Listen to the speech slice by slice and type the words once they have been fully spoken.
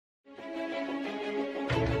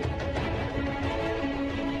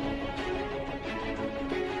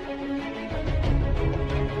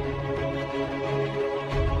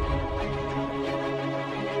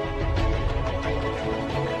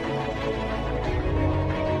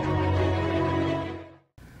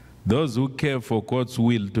Those who care for God's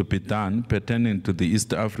will to be done pertaining to the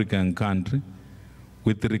East African country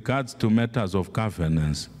with regards to matters of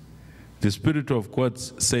governance. The Spirit of God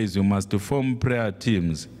says you must form prayer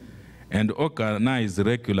teams and organize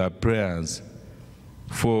regular prayers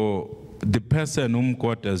for the person whom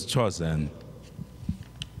God has chosen.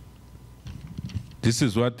 This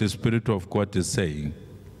is what the Spirit of God is saying.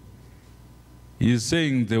 He is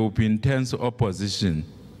saying there will be intense opposition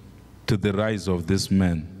to the rise of this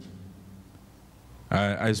man.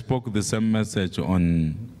 I spoke the same message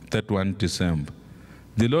on 31 December.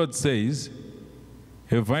 The Lord says,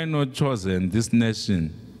 have I not chosen this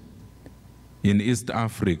nation in East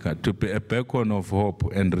Africa to be a beacon of hope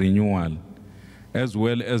and renewal, as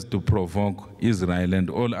well as to provoke Israel and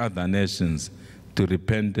all other nations to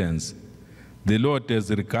repentance? The Lord has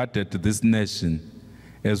regarded this nation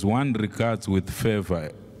as one regards with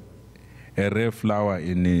favor a rare flower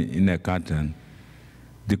in a garden.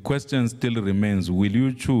 The question still remains, will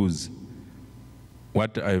you choose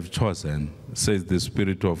what I've chosen, says the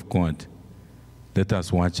Spirit of God. Let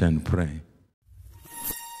us watch and pray.